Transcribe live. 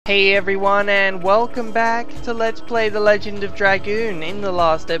Hey everyone, and welcome back to Let's Play The Legend of Dragoon. In the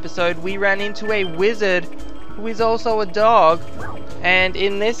last episode we ran into a wizard who is also a dog, and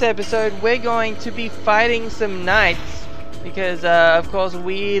in this episode we're going to be fighting some knights because of course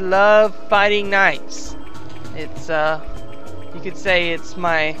we love fighting knights. It's you could say it's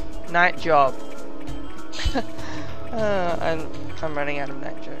my night job. I'm running out of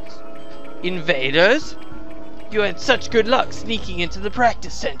night jokes. Invaders? You had such good luck sneaking into the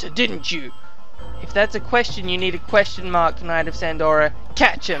practice center, didn't you? If that's a question, you need a question mark, Knight of Sandora.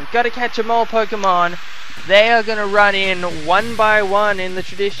 Catch 'em. Gotta catch 'em all, Pokemon. They are gonna run in one by one in the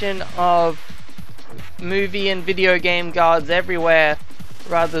tradition of movie and video game gods everywhere,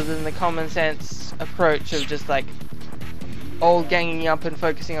 rather than the common sense approach of just like all ganging up and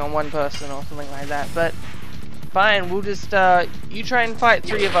focusing on one person or something like that. But fine, we'll just you try and fight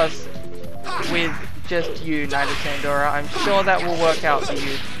three of us with just you, Knight of Sandora. I'm sure that will work out for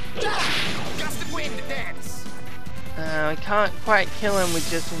you. I can't quite kill him with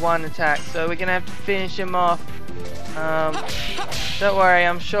just one attack, so we're gonna have to finish him off. Don't worry,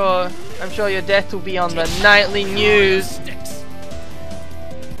 I'm sure your death will be on the nightly news.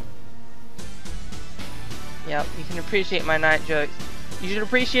 Yep, you can appreciate my night jokes. You should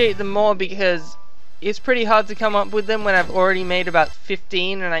appreciate them more because it's pretty hard to come up with them when I've already made about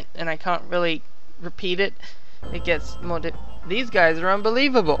 15 and I can't really repeat it. It gets more these guys are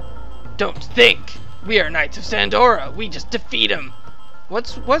unbelievable. Don't think! We are Knights of Sandora. We just defeat them.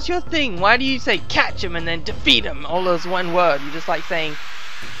 What's your thing? Why do you say catch him and then defeat him all as one word? You just like saying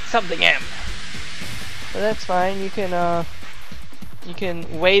something M. But that's fine. You can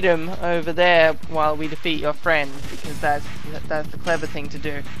wait him over there while we defeat your friend, because that's the clever thing to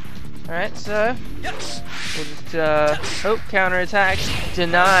do. All right, so we'll just counterattack,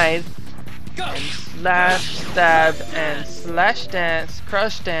 denied. And slash, stab, and slash dance,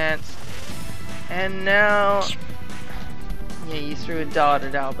 crush dance, and now, yeah, you threw a dart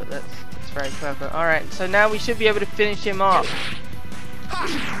at Albert. That's very clever. All right, so now we should be able to finish him off.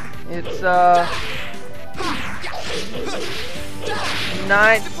 It's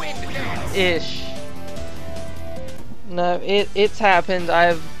night-ish. No, it's happened.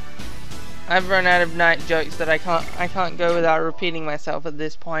 I've run out of night jokes that I can't go without repeating myself at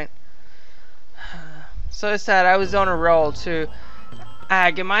this point. So sad. I was on a roll too.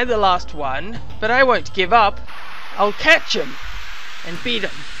 Ag, am I the last one? But I won't give up. I'll catch him and beat him.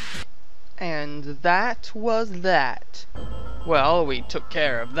 And that was that. Well, we took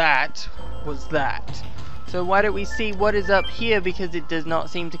care of that. Was that. So why don't we see what is up here, because it does not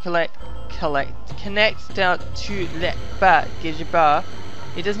seem to connect down to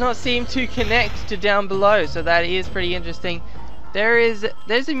it does not seem to connect to down below, so that is pretty interesting. There's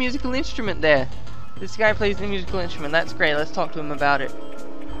a musical instrument there. This guy plays the musical instrument. That's great. Let's talk to him about it.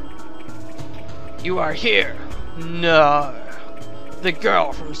 You are here. No. The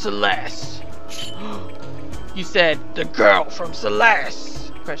girl from Celeste. You said the girl from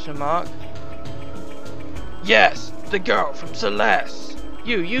Celeste? Question mark. Yes, the girl from Celeste.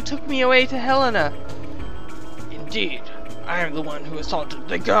 You took me away to Helena. Indeed. I am the one who assaulted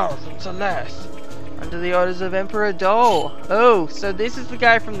the girl from Celeste. Under the orders of Emperor Dole. Oh, so this is the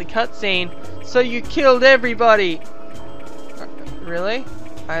guy from the cutscene. So you killed everybody! Really?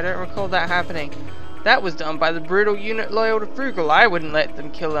 I don't recall that happening. That was done by the brutal unit loyal to Frugal. I wouldn't let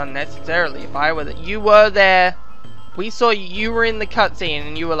them kill unnecessarily if I were there. You were there. We saw you. You were in the cutscene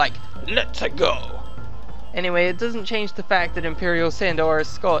and you were like, let's go. Anyway, it doesn't change the fact that Imperial Sandora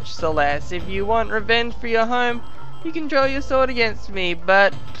scorched Celeste. If you want revenge for your home, you can draw your sword against me,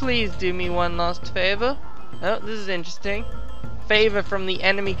 but please do me one last favor. Oh, this is interesting. Favor from the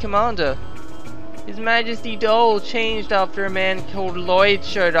enemy commander. His Majesty Dole changed after a man called Lloyd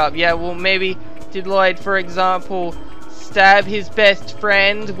showed up. Yeah, well, maybe did Lloyd, for example, stab his best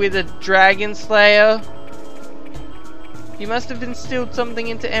friend with a dragon slayer? He must have instilled something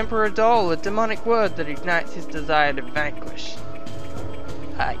into Emperor Dole, a demonic word that ignites his desire to vanquish.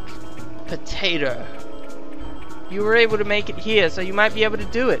 Like potato. You were able to make it here, so you might be able to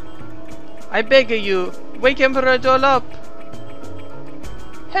do it. I beg of you, wake Emperor Dole up.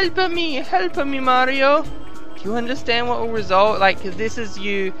 Help me, Mario. Do you understand what will result? Like, cause this is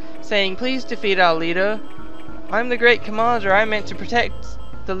you saying, please defeat our leader. I'm the great commander. I meant to protect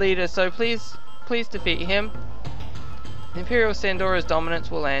the leader, so please defeat him. Imperial Sandora's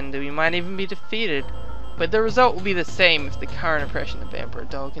dominance will end, and we might even be defeated. But the result will be the same if the current oppression of Emperor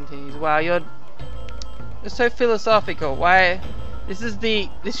Dole continues. Wow, you're so philosophical. Why? This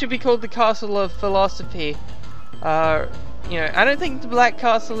should be called the Castle of Philosophy. You know, I don't think the Black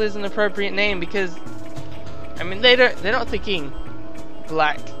Castle is an appropriate name because, I mean, they're not thinking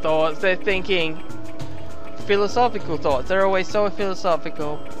black thoughts. They're thinking philosophical thoughts. They're always so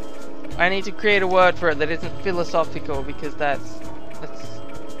philosophical. I need to create a word for it that isn't philosophical, because that's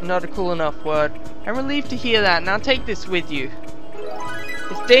not a cool enough word. I'm relieved to hear that. Now take this with you.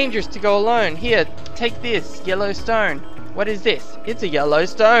 It's dangerous to go alone. Here, take this yellow stone. What is this? It's a yellow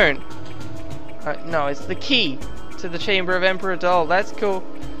stone. No, it's the key to the chamber of Emperor Doll. That's cool.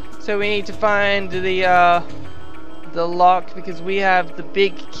 So we need to find the lock, because we have the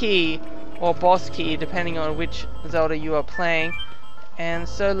big key or boss key, depending on which Zelda you are playing. And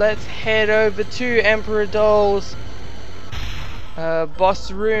so let's head over to Emperor Doll's boss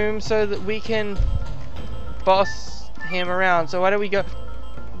room so that we can boss him around. So why don't we go?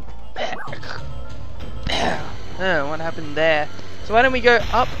 What happened there? So why don't we go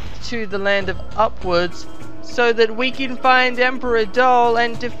up to the land of upwards so that we can find Emperor Doll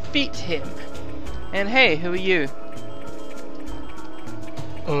and defeat him. And hey, who are you?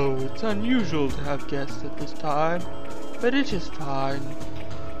 Oh, it's unusual to have guests at this time, but it is fine.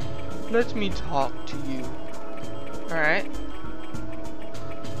 Let me talk to you. Alright.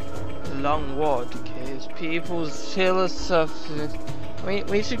 Long war decays people's philosophy.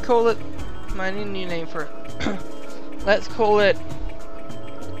 We should call it... I need a new name for it. Let's call it...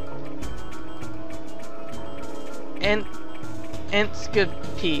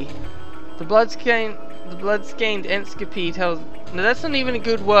 Entscapy. The bloodstained Entscapy tells... No, that's not even a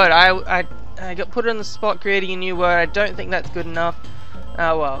good word. I got put on the spot creating a new word. I don't think that's good enough.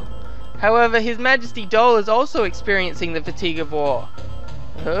 Oh well. However, His Majesty Dole is also experiencing the fatigue of war.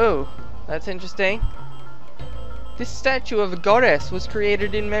 Oh, that's interesting. This statue of a goddess was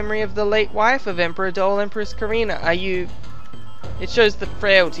created in memory of the late wife of Emperor Dole, Empress Karina. Are you... It shows the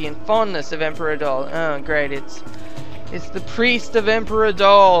frailty and fondness of Emperor Dole. Oh, great. It's the priest of Emperor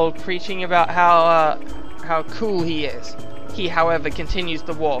Dole preaching about how cool he is. He, however, continues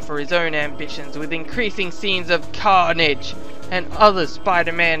the war for his own ambitions with increasing scenes of carnage and other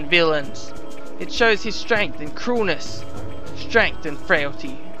Spider-Man villains. It shows his strength and cruelness, strength and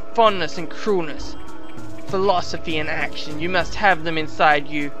frailty, fondness and cruelness, philosophy and action. You must have them inside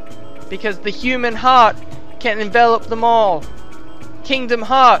you, because the human heart can envelop them all. Kingdom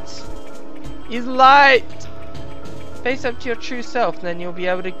Hearts is light. Face up to your true self, then you'll be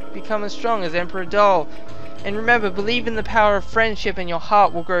able to become as strong as Emperor Dole. And remember, believe in the power of friendship and your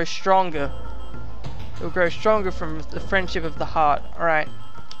heart will grow stronger. It will grow stronger from the friendship of the heart. Alright,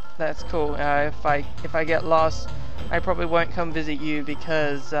 that's cool. If I get lost, I probably won't come visit you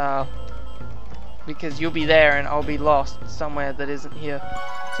because you'll be there and I'll be lost somewhere that isn't here.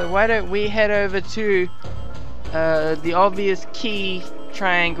 So why don't we head over to the obvious key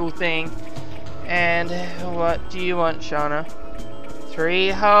triangle thing. And what do you want, Shauna? 3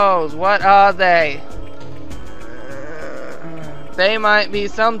 holes. What are they? They might be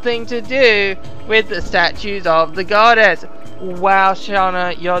something to do with the statues of the goddess. Wow,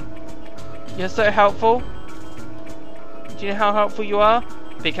 Shauna, you're so helpful. Do you know how helpful you are?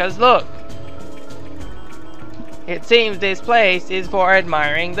 Because look, it seems this place is for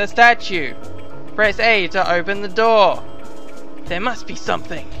admiring the statue. Press A to open the door. There must be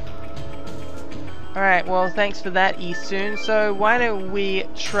something. Alright, well, thanks for that, Esoon. So why don't we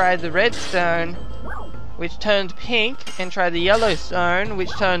try the redstone, which turned pink, and try the yellow stone, which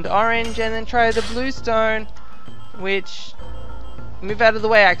turned orange, and then try the blue stone, which... Move out of the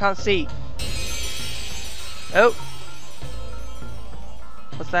way, I can't see. Oh!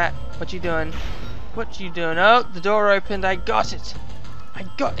 What's that? What you doing? What you doing? Oh, the door opened, I got it! I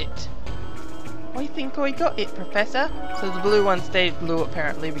got it! I think I got it, Professor! So the blue one stayed blue,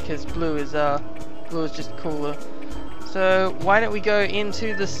 apparently, because blue is just cooler. So why don't we go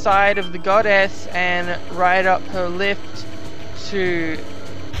into the side of the goddess and ride up her lift to...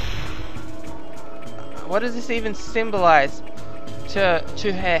 What does this even symbolize? To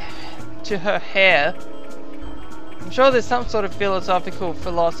her hair. I'm sure there's some sort of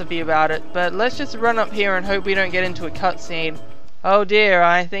philosophy about it, but let's just run up here and hope we don't get into a cutscene. Oh dear,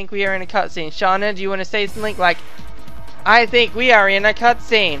 I think we are in a cutscene. Shauna, do you want to say something like, I think we are in a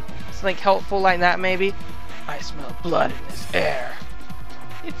cutscene? Something helpful like that, maybe? I smell blood in this air.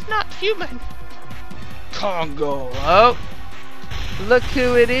 It's not human. Congo. Oh, look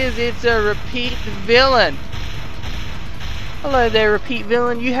who it is. It's a repeat villain. Hello there, repeat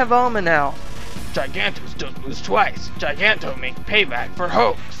villain. You have armor now. Gigantos don't lose twice. Giganto make payback for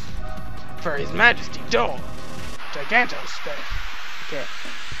hoax. For His Majesty Dole. Gigantos. Okay.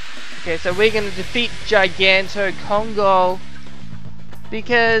 Okay, so we're gonna defeat Giganto Congo.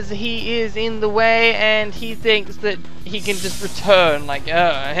 because he is in the way and he thinks that he can just return like,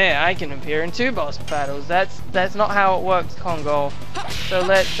 oh, hey, I can appear in 2 boss battles. That's not how it works, Kongo. So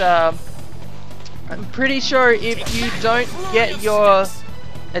let's I'm pretty sure if you don't get your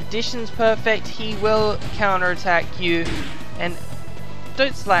additions perfect, he will counterattack you. And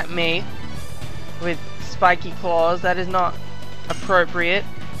don't slap me with spiky claws, that is not appropriate.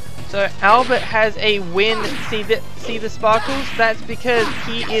 So Albert has a wind, see the sparkles? That's because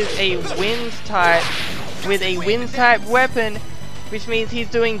he is a wind type with a wind type weapon, which means he's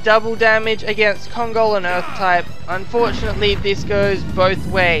doing double damage against Kongol and Earth type. Unfortunately, this goes both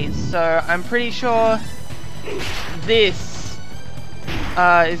ways, so I'm pretty sure this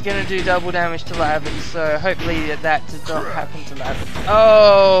is going to do double damage to Lavin, so hopefully that does not happen to Lavin.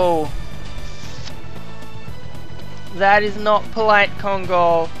 Oh! That is not polite,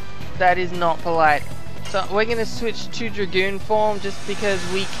 Kongol. That is not polite. So we're going to switch to Dragoon form just because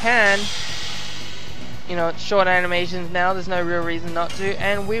we can. You know, it's short animations now, there's no real reason not to.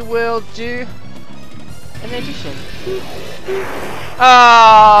 And we will do an addition.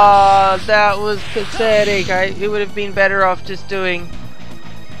 Ah, that was pathetic. It would have been better off just doing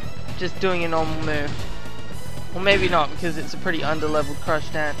a normal move. Or maybe not, because it's a pretty underleveled crush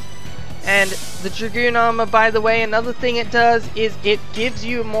dance. And the Dragoon armor, by the way, another thing it does is it gives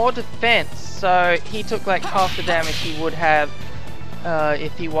you more defense. So he took like half the damage he would have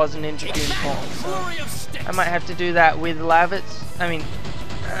if he wasn't in Dragoon form. So I might have to do that with Lavitz. I mean,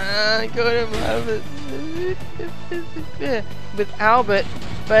 go to Lavitz with Albert,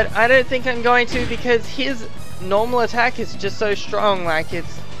 but I don't think I'm going to because his normal attack is just so strong. Like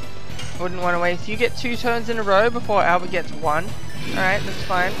wouldn't want to waste. You get 2 turns in a row before Albert gets 1. Alright, that's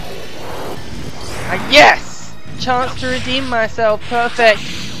fine. Yes! Chance to redeem myself. Perfect.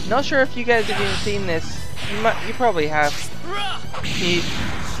 Not sure if you guys have even seen this. You probably have.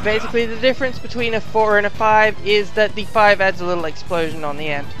 Basically, the difference between a 4 and a 5 is that the 5 adds a little explosion on the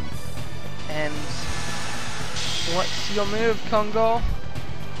end. And what's your move, Kongo?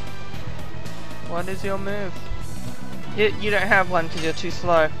 What is your move? You don't have one because you're too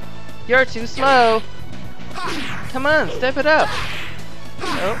slow. You're too slow! Come on, step it up!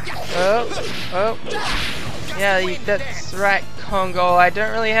 Oh. Yeah, that's right, Kongo. I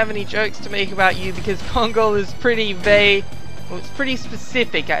don't really have any jokes to make about you because Kongo is pretty vague. Well, it's pretty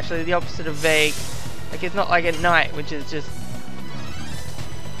specific, actually, the opposite of vague. Like, it's not like a knight, which is just...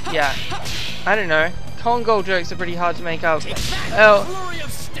 Yeah. I don't know. Kongo jokes are pretty hard to make up. Oh,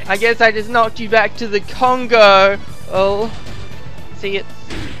 I guess I just knocked you back to the Congo. Oh. See, it's...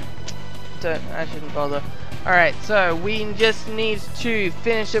 I shouldn't bother. Alright, so we just need to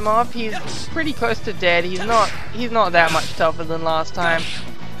finish him off. He's pretty close to dead. He's not that much tougher than last time.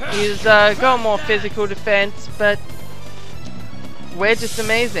 He's got more physical defense, but we're just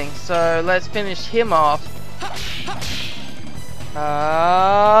amazing. So let's finish him off.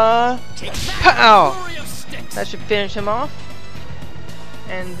 Pow! That should finish him off.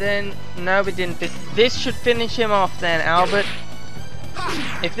 And then, no, we didn't. This should finish him off then, Albert.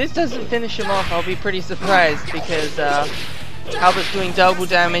 If this doesn't finish him off, I'll be pretty surprised because Albert's doing double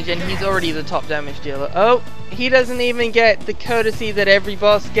damage and he's already the top damage dealer. Oh, he doesn't even get the courtesy that every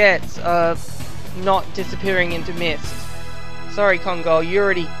boss gets of not disappearing into mist. Sorry, Kongo, you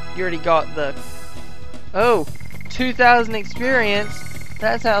already got the... Oh, 2,000 experience.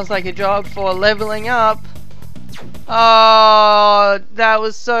 That sounds like a job for leveling up. Oh, that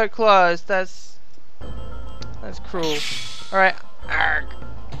was so close. That's cruel. All right. Arg.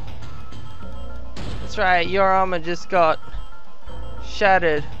 That's right, your armor just got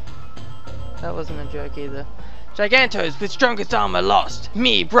shattered. That wasn't a joke either. Gigantos with strongest armor lost.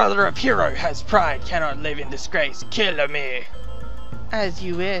 Me, brother of hero, has pride, cannot live in disgrace. Kill me. As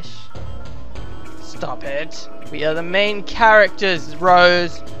you wish. Stop it. We are the main characters,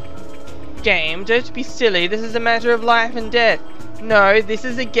 Rose. Game, don't be silly. This is a matter of life and death. No, this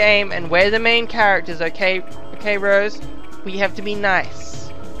is a game and we're the main characters, okay? Okay, Rose? We have to be nice.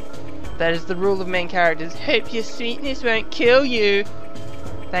 That is the rule of main characters. Hope your sweetness won't kill you.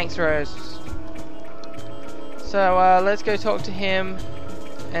 Thanks, Rose. So, let's go talk to him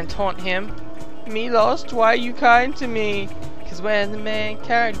and taunt him. Me lost? Why are you kind to me? Because we're the main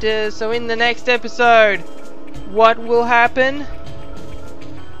characters. So in the next episode, what will happen?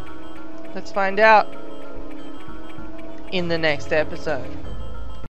 Let's find out in the next episode.